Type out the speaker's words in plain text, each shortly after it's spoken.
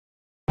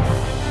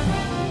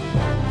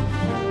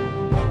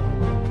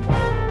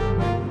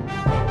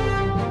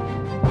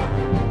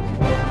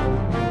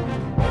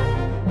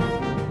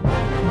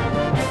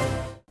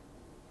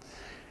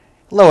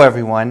Hello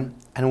everyone,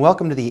 and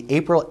welcome to the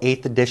April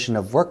 8th edition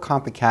of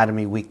WorkComp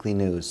Academy Weekly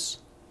News.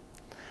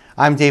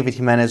 I'm David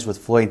Jimenez with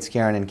Floyd,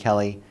 Skeren, and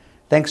Kelly.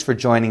 Thanks for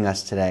joining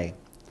us today.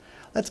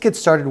 Let's get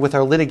started with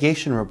our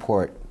litigation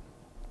report.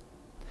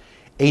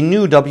 A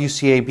new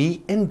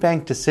WCAB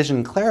in-bank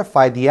decision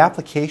clarified the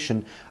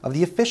application of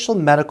the official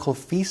medical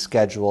fee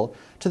schedule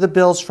to the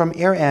bills from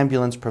air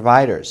ambulance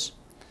providers.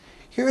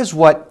 Here is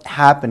what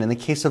happened in the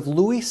case of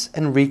Luis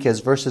Enriquez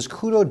versus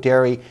Cudo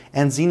Dairy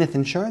and Zenith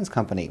Insurance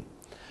Company.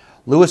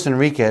 Luis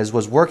Enriquez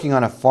was working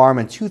on a farm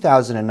in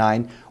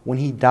 2009 when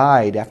he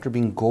died after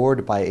being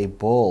gored by a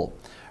bull.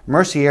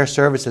 Mercy Air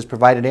Services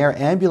provided air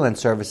ambulance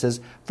services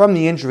from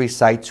the injury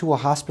site to a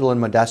hospital in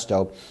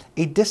Modesto,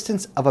 a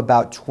distance of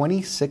about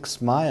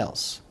 26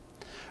 miles.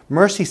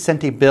 Mercy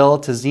sent a bill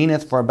to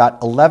Zenith for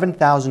about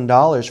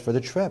 $11,000 for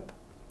the trip.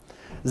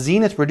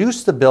 Zenith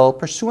reduced the bill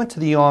pursuant to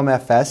the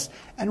OMFS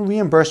and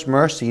reimbursed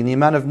Mercy in the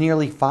amount of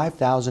nearly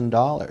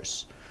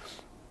 $5,000.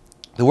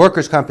 The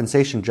workers'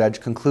 compensation judge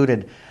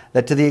concluded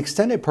that to the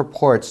extent it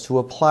purports to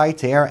apply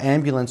to air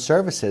ambulance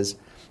services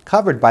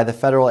covered by the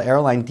Federal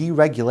Airline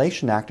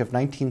Deregulation Act of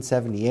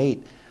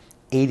 1978,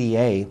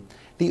 ADA,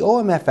 the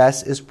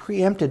OMFS is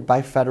preempted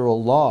by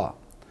federal law.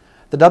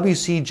 The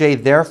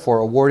WCJ therefore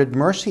awarded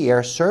Mercy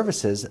Air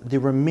Services the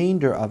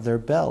remainder of their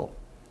bill.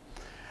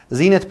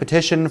 Zenith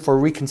petitioned for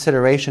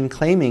reconsideration,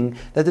 claiming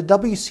that the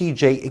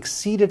WCJ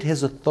exceeded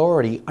his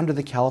authority under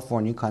the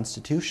California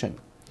Constitution.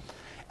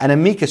 An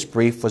amicus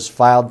brief was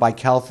filed by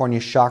California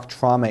Shock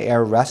Trauma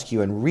Air Rescue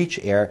and Reach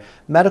Air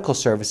Medical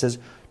Services,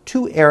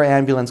 two air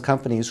ambulance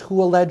companies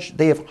who allege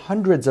they have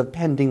hundreds of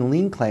pending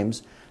lien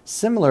claims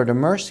similar to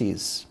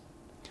Mercy's.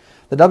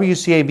 The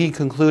WCAB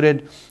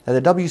concluded that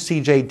the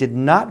WCJ did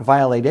not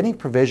violate any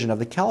provision of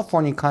the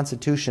California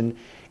Constitution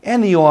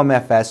and the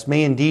OMFS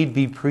may indeed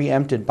be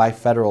preempted by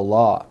federal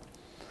law.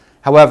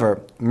 However,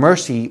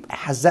 Mercy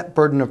has that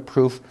burden of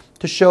proof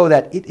to show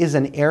that it is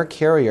an air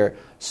carrier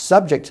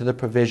subject to the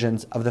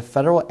provisions of the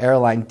Federal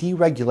Airline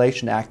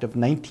Deregulation Act of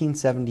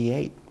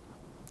 1978.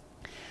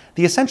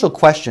 The essential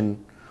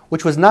question,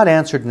 which was not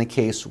answered in the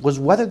case, was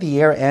whether the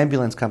air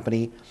ambulance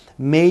company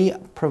may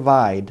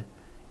provide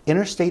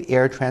interstate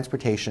air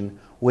transportation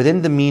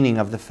within the meaning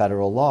of the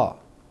federal law.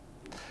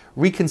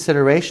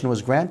 Reconsideration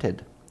was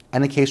granted,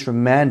 and the case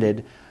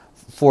remanded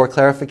for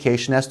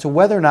clarification as to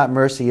whether or not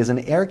Mercy is an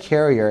air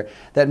carrier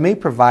that may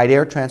provide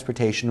air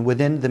transportation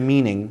within the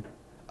meaning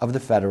of the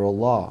federal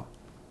law.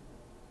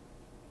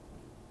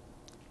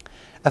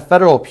 A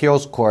federal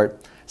appeals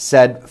court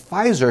said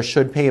Pfizer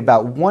should pay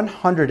about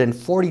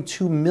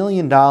 $142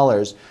 million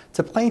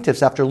to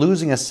plaintiffs after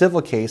losing a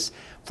civil case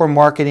for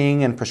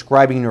marketing and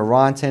prescribing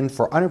Neurontin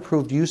for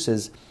unapproved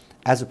uses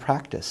as a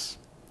practice.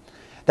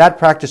 That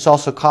practice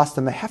also cost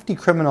them a hefty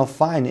criminal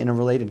fine in a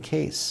related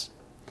case.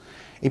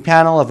 A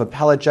panel of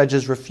appellate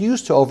judges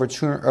refused to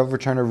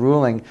overturn a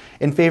ruling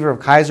in favor of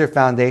Kaiser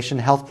Foundation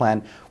Health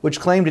Plan, which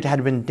claimed it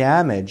had been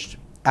damaged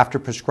after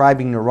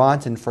prescribing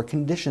Neurontin for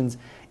conditions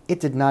it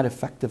did not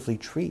effectively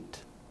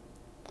treat.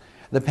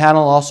 The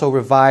panel also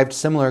revived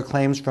similar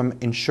claims from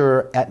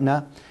insurer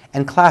Aetna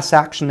and class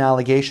action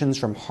allegations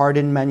from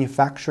Hardin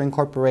Manufacturing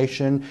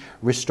Corporation,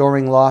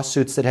 restoring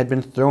lawsuits that had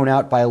been thrown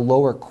out by a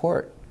lower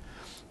court.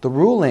 The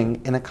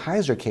ruling in the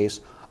Kaiser case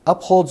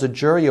upholds a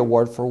jury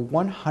award for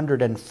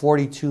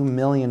 $142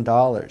 million.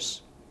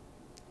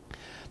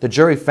 The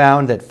jury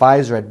found that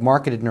Pfizer had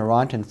marketed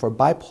Neurontin for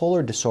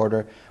bipolar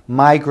disorder,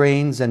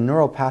 migraines, and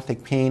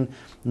neuropathic pain,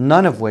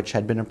 none of which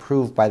had been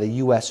approved by the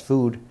U.S.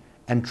 Food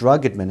and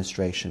Drug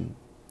Administration.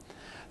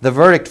 The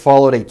verdict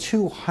followed a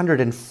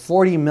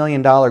 $240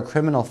 million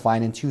criminal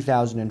fine in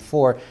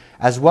 2004,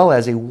 as well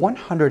as a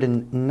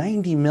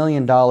 $190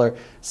 million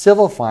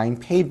civil fine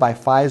paid by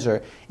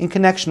Pfizer in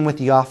connection with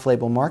the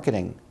off-label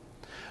marketing.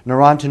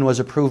 Neurontin was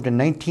approved in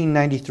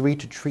 1993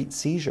 to treat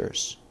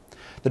seizures.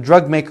 The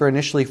drug maker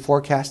initially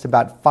forecast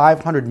about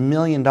 $500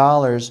 million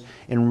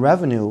in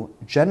revenue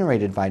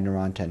generated by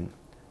Neurontin.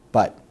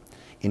 But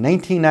in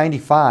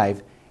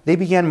 1995, they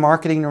began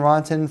marketing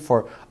Neurontin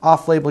for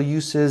off-label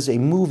uses, a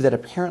move that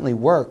apparently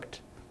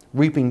worked,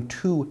 reaping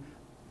 $2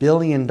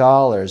 billion in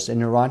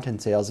Neurontin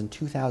sales in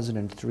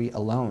 2003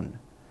 alone.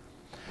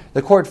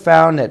 The court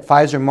found that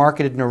Pfizer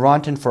marketed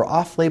Neurontin for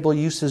off-label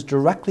uses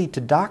directly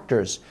to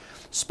doctors,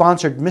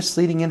 sponsored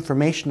misleading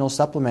informational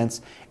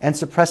supplements, and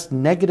suppressed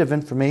negative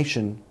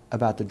information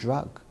about the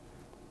drug.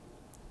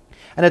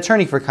 An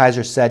attorney for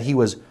Kaiser said he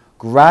was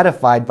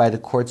gratified by the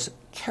court's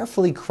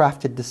carefully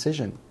crafted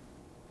decision.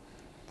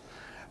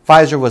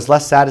 Pfizer was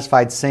less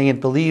satisfied, saying it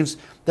believes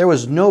there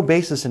was no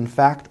basis in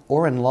fact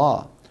or in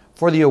law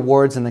for the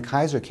awards in the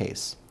Kaiser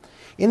case.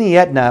 In the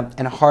Aetna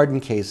and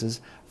Hardin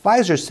cases,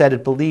 Pfizer said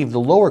it believed the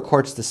lower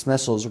court's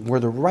dismissals were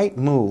the right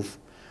move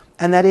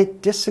and that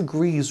it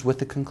disagrees with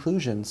the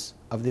conclusions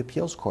of the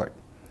appeals court.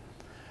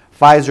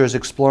 Pfizer is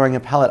exploring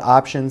appellate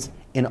options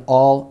in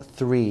all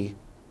three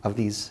of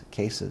these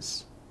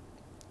cases.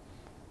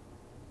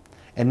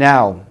 And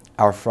now,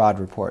 our fraud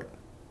report.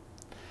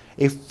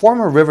 A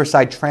former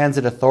Riverside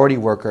Transit Authority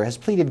worker has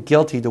pleaded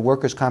guilty to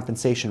workers'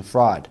 compensation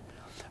fraud.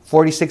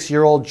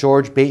 46-year-old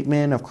George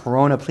Bateman of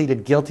Corona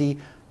pleaded guilty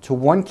to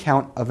 1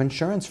 count of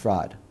insurance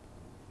fraud.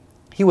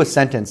 He was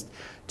sentenced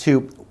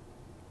to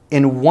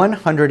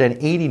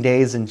 180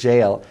 days in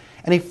jail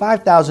and a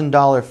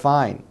 $5,000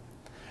 fine.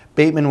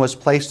 Bateman was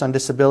placed on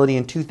disability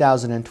in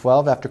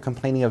 2012 after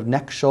complaining of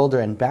neck, shoulder,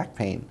 and back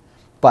pain.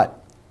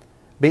 But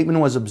Bateman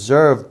was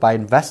observed by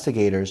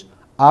investigators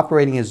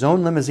operating his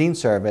own limousine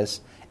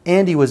service,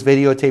 and he was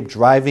videotaped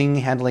driving,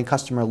 handling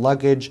customer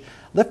luggage,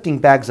 lifting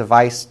bags of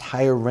ice,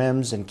 tire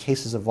rims, and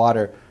cases of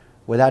water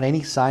without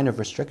any sign of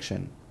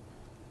restriction.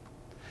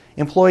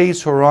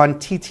 Employees who are on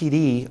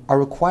TTD are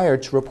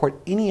required to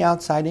report any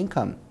outside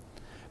income.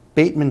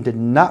 Bateman did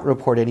not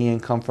report any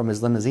income from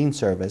his limousine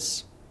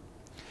service.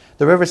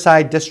 The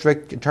Riverside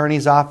District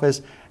Attorney's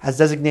Office has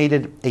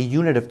designated a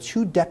unit of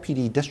 2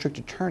 deputy district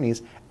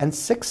attorneys and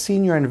 6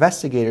 senior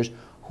investigators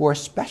who are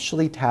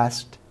specially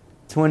tasked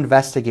to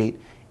investigate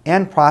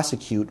and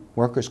prosecute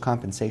workers'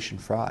 compensation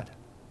fraud.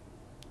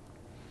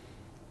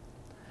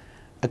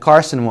 A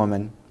Carson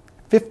woman,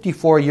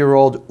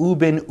 54-year-old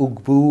Ubin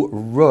Ugbu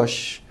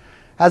Rush,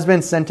 has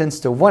been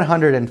sentenced to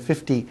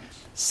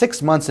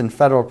 156 months in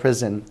federal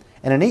prison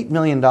in an $8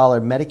 million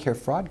Medicare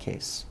fraud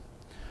case.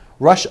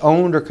 Rush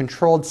owned or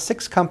controlled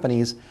 6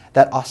 companies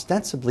that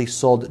ostensibly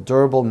sold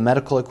durable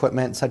medical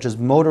equipment such as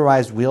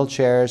motorized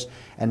wheelchairs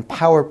and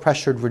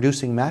power-pressured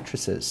reducing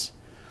mattresses.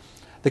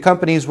 The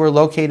companies were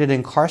located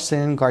in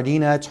Carson,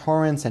 Gardena,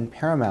 Torrance, and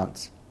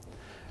Paramount.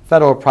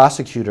 Federal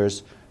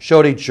prosecutors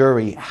showed a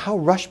jury how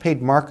Rush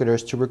paid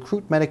marketers to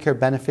recruit Medicare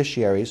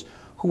beneficiaries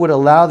who would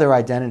allow their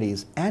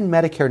identities and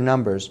Medicare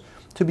numbers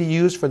to be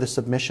used for the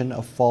submission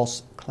of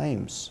false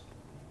claims.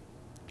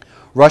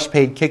 Rush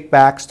paid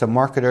kickbacks to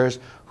marketers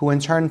who in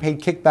turn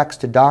paid kickbacks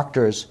to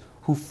doctors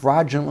who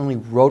fraudulently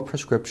wrote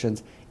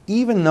prescriptions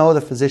even though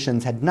the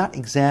physicians had not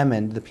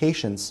examined the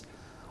patients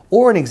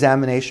or an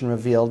examination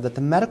revealed that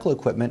the medical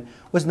equipment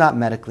was not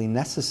medically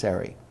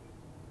necessary.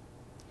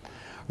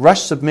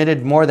 Rush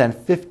submitted more than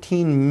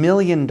 $15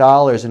 million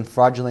in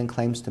fraudulent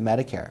claims to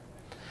Medicare.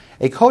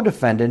 A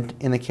co-defendant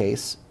in the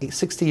case, a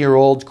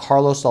 60-year-old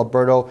Carlos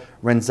Alberto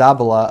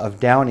Renzabala of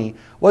Downey,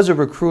 was a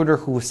recruiter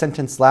who was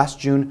sentenced last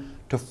June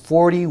to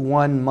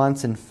 41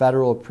 months in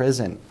federal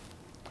prison.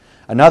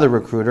 Another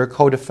recruiter,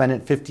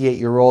 co-defendant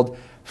 58-year-old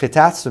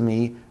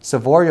Fitatsumi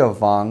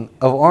Savoryovong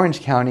of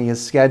Orange County,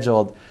 is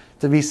scheduled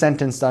to be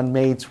sentenced on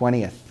May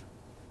 20th.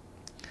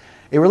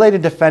 A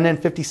related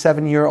defendant,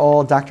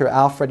 57-year-old Dr.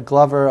 Alfred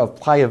Glover of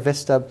Playa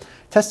Vista,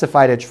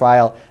 testified at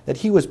trial that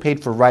he was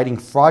paid for writing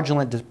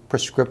fraudulent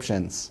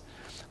prescriptions.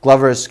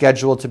 Glover is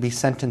scheduled to be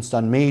sentenced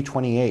on May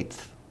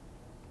 28th.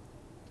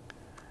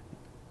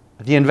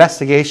 The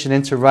investigation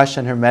into Rush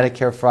and her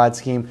Medicare fraud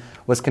scheme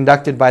was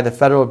conducted by the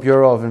Federal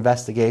Bureau of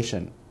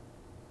Investigation.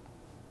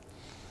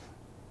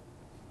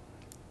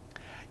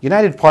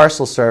 United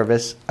Parcel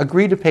Service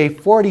agreed to pay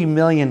 $40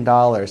 million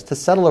to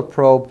settle a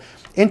probe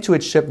into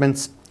its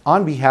shipments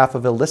on behalf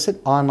of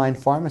illicit online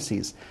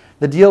pharmacies.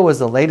 The deal was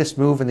the latest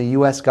move in the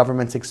U.S.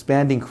 government's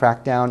expanding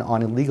crackdown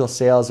on illegal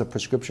sales of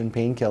prescription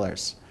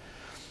painkillers.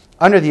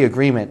 Under the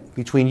agreement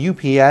between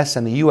UPS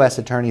and the U.S.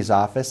 Attorney's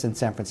Office in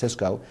San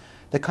Francisco,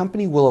 the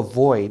company will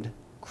avoid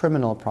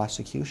criminal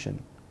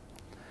prosecution.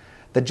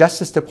 The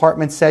Justice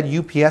Department said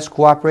UPS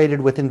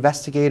cooperated with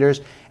investigators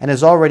and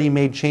has already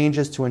made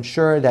changes to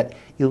ensure that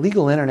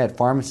illegal internet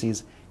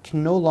pharmacies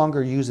can no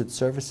longer use its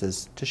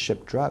services to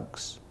ship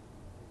drugs.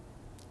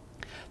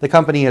 The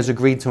company has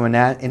agreed to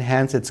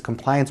enhance its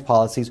compliance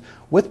policies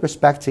with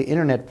respect to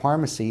internet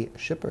pharmacy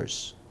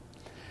shippers.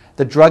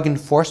 The Drug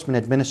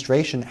Enforcement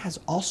Administration has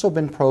also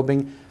been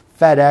probing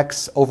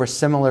FedEx over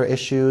similar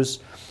issues.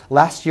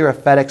 Last year, a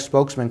FedEx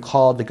spokesman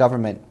called the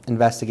government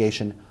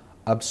investigation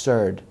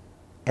absurd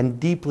and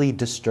deeply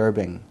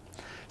disturbing,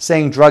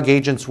 saying drug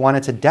agents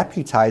wanted to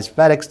deputize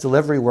FedEx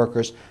delivery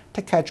workers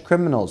to catch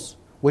criminals,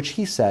 which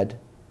he said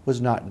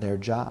was not their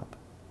job.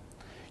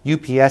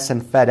 UPS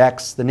and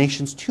FedEx, the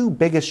nation's 2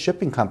 biggest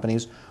shipping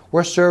companies,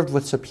 were served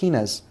with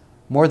subpoenas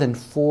more than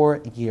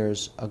 4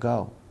 years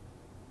ago.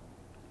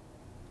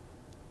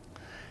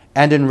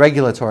 And in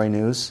regulatory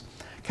news,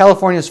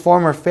 California's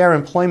former Fair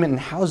Employment and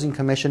Housing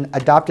Commission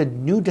adopted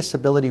new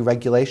disability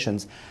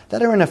regulations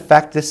that are in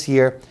effect this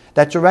year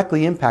that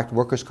directly impact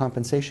workers'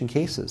 compensation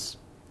cases.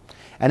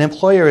 An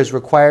employer is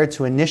required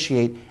to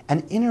initiate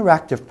an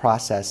interactive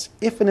process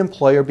if an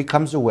employer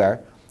becomes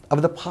aware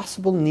of the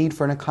possible need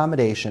for an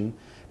accommodation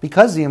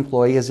because the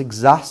employee has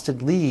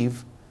exhausted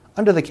leave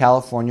under the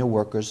California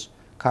Workers'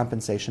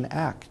 Compensation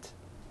Act.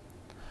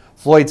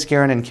 Floyd,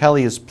 Skeren, and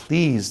Kelly is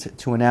pleased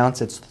to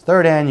announce its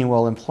 3rd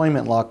annual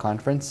Employment Law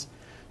Conference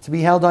to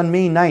be held on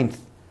May 9th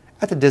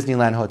at the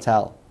Disneyland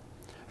Hotel.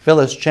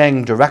 Phyllis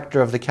Cheng,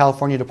 Director of the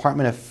California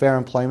Department of Fair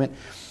Employment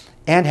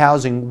and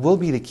Housing, will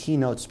be the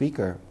keynote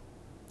speaker.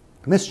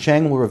 Ms.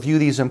 Cheng will review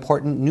these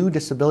important new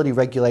disability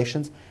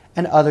regulations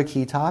and other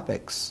key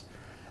topics.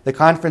 The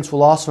conference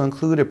will also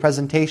include a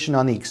presentation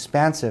on the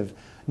expansive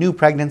new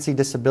pregnancy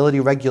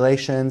disability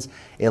regulations,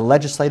 a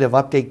legislative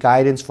update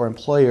guidance for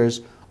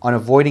employers on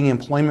avoiding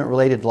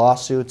employment-related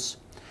lawsuits,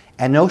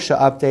 an OSHA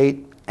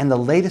update, and the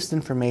latest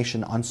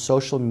information on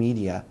social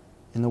media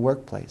in the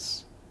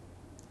workplace.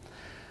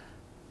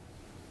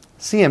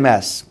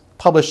 CMS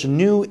published a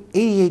new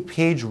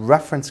 88-page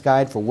reference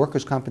guide for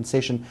workers'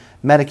 compensation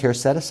Medicare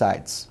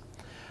set-asides.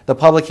 The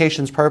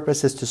publication's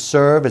purpose is to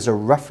serve as a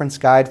reference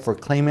guide for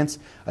claimants,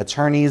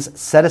 attorneys,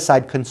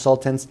 set-aside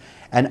consultants,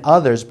 and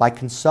others by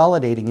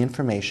consolidating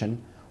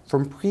information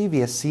from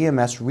previous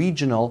CMS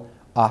regional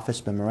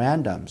office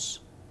memorandums.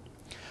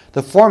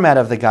 The format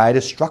of the guide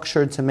is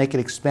structured to make it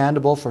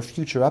expandable for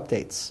future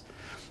updates.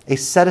 A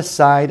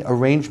set-aside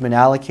arrangement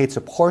allocates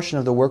a portion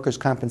of the workers'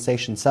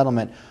 compensation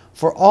settlement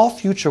for all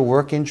future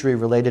work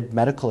injury-related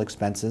medical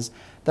expenses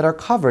that are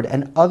covered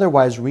and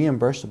otherwise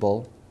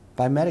reimbursable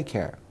by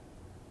Medicare.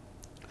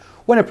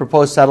 When a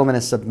proposed settlement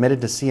is submitted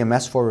to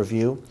CMS for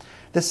review,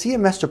 the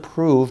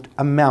CMS-approved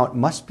amount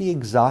must be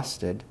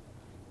exhausted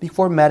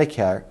before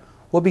Medicare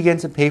will begin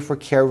to pay for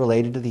care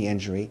related to the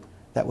injury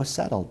that was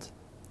settled.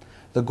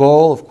 The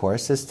goal, of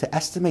course, is to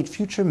estimate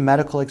future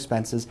medical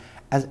expenses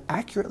as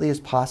accurately as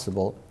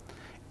possible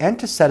and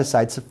to set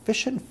aside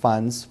sufficient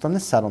funds from the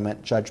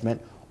settlement,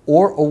 judgment,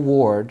 or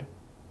award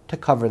to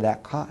cover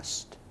that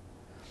cost.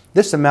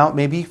 This amount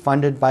may be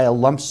funded by a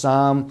lump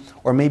sum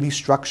or may be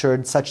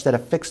structured such that a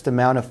fixed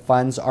amount of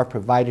funds are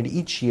provided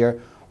each year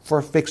for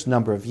a fixed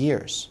number of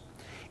years.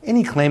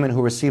 Any claimant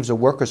who receives a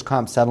workers'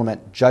 comp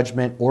settlement,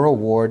 judgment, or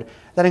award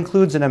that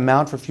includes an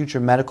amount for future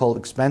medical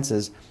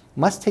expenses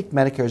must take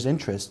Medicare's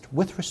interest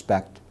with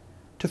respect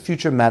to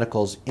future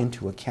medicals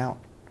into account.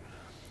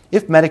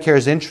 If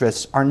Medicare's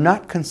interests are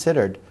not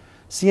considered,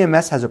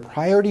 CMS has a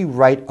priority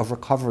right of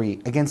recovery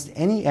against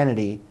any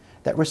entity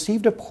that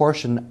received a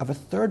portion of a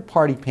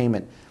third-party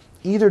payment,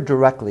 either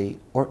directly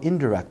or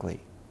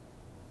indirectly.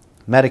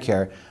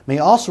 Medicare may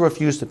also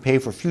refuse to pay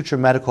for future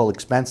medical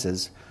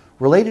expenses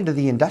related to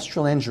the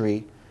industrial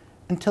injury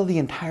until the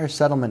entire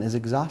settlement is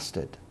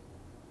exhausted.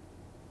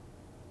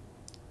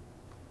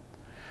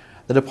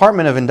 The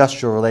Department of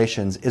Industrial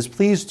Relations is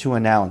pleased to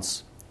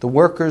announce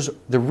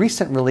the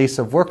recent release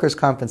of workers'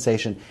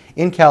 compensation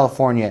in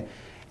California,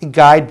 a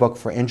guidebook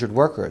for injured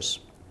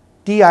workers.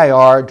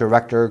 DIR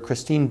Director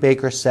Christine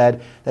Baker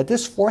said that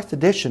this fourth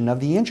edition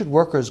of the Injured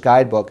Workers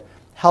Guidebook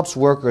helps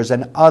workers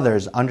and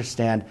others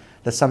understand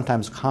the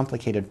sometimes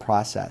complicated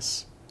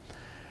process.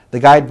 The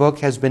guidebook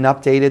has been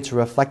updated to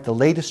reflect the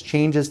latest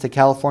changes to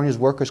California's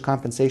workers'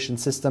 compensation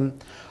system.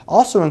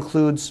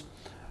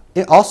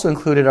 It also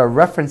included our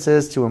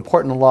references to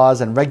important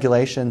laws and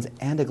regulations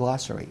and a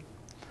glossary.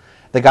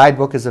 The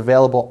guidebook is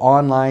available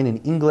online in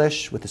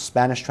English with a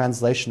Spanish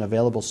translation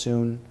available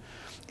soon.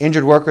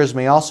 Injured workers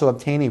may also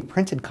obtain a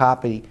printed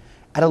copy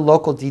at a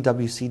local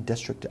DWC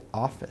district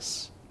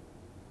office.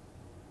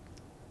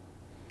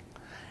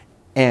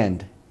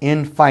 And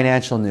in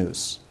financial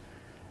news,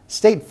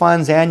 State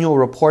Fund's annual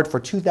report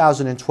for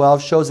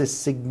 2012 shows a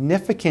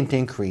significant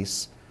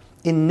increase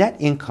in net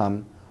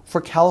income for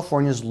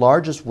California's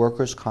largest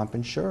workers' comp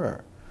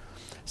insurer.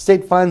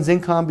 State Fund's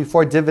income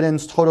before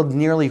dividends totaled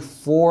nearly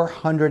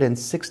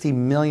 $460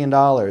 million,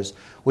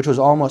 which was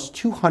almost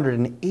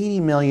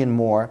 $280 million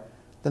more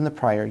than the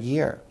prior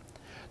year.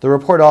 The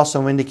report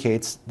also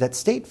indicates that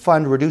State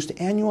Fund reduced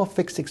annual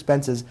fixed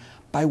expenses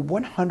by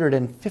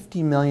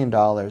 $150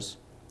 million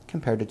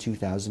compared to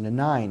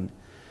 2009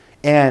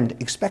 and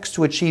expects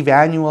to achieve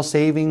annual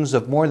savings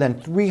of more than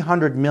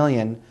 $300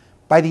 million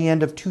by the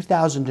end of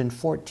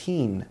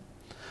 2014.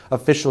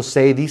 Officials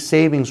say these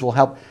savings will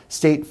help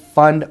State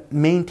Fund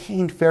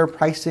maintain fair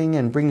pricing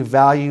and bring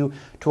value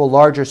to a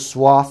larger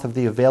swath of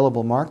the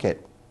available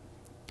market.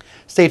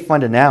 State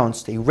Fund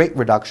announced a rate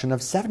reduction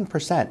of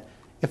 7%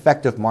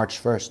 effective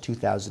March 1,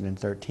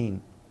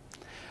 2013.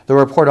 The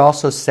report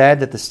also said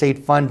that the State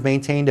Fund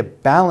maintained a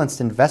balanced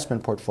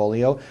investment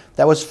portfolio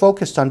that was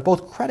focused on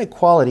both credit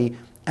quality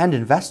and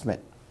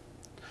investment.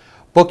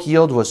 Book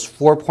yield was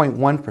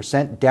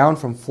 4.1%, down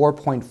from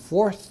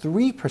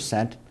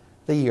 4.43%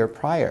 the year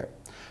prior.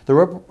 The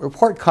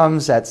report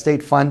comes as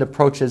State Fund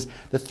approaches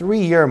the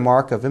 3-year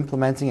mark of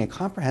implementing a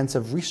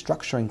comprehensive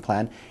restructuring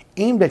plan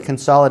aimed at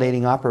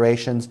consolidating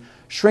operations,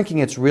 shrinking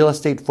its real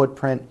estate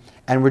footprint,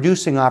 and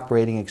reducing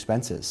operating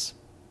expenses.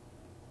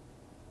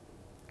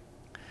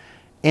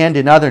 And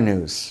in other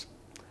news,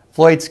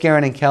 Floyd,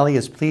 Skeren, and Kelly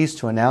is pleased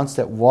to announce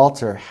that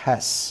Walter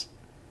Hess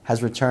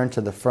has returned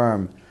to the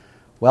firm.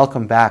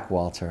 Welcome back,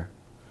 Walter.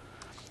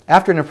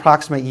 After an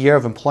approximate year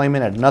of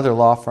employment at another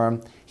law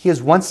firm, he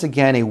is once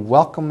again a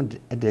welcomed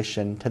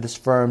addition to this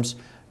firm's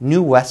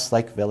new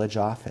Westlake Village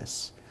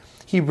office.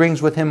 He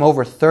brings with him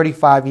over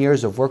 35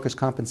 years of workers'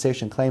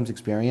 compensation claims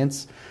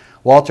experience.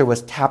 Walter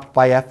was tapped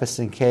by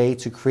FS&K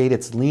to create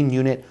its lien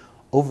unit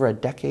over a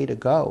decade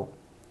ago.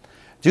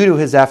 Due to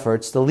his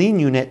efforts, the lien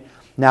unit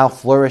now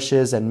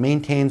flourishes and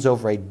maintains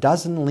over a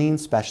dozen lien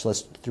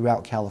specialists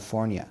throughout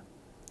California.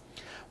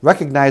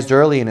 Recognized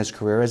early in his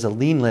career as a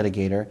lien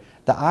litigator,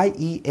 the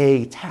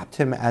IEA tapped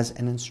him as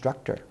an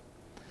instructor.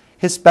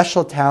 His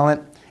special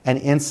talent and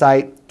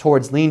insight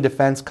towards lien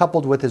defense,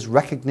 coupled with his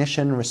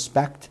recognition,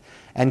 respect,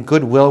 and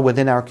goodwill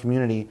within our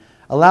community,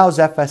 allows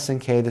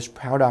FS&K this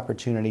proud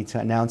opportunity to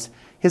announce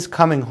his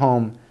coming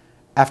home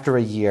after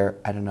a year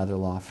at another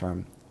law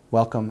firm.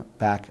 Welcome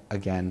back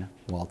again,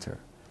 Walter.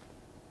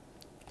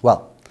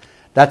 Well,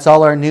 that's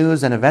all our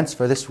news and events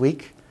for this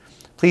week.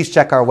 Please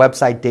check our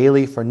website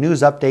daily for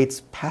news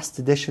updates, past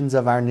editions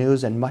of our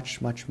news, and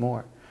much, much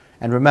more.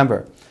 And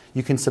remember,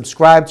 you can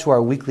subscribe to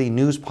our weekly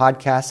news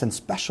podcasts and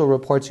special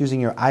reports using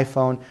your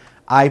iPhone,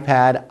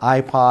 iPad,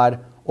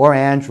 iPod, or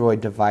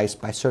Android device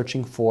by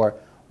searching for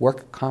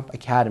Work Comp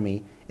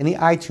Academy in the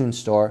iTunes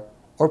Store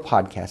or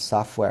podcast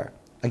software.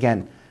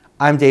 Again,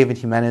 I'm David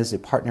Jimenez, a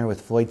partner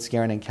with Floyd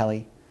Skeren and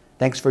Kelly.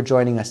 Thanks for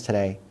joining us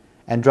today,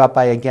 and drop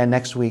by again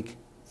next week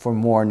for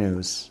more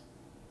news.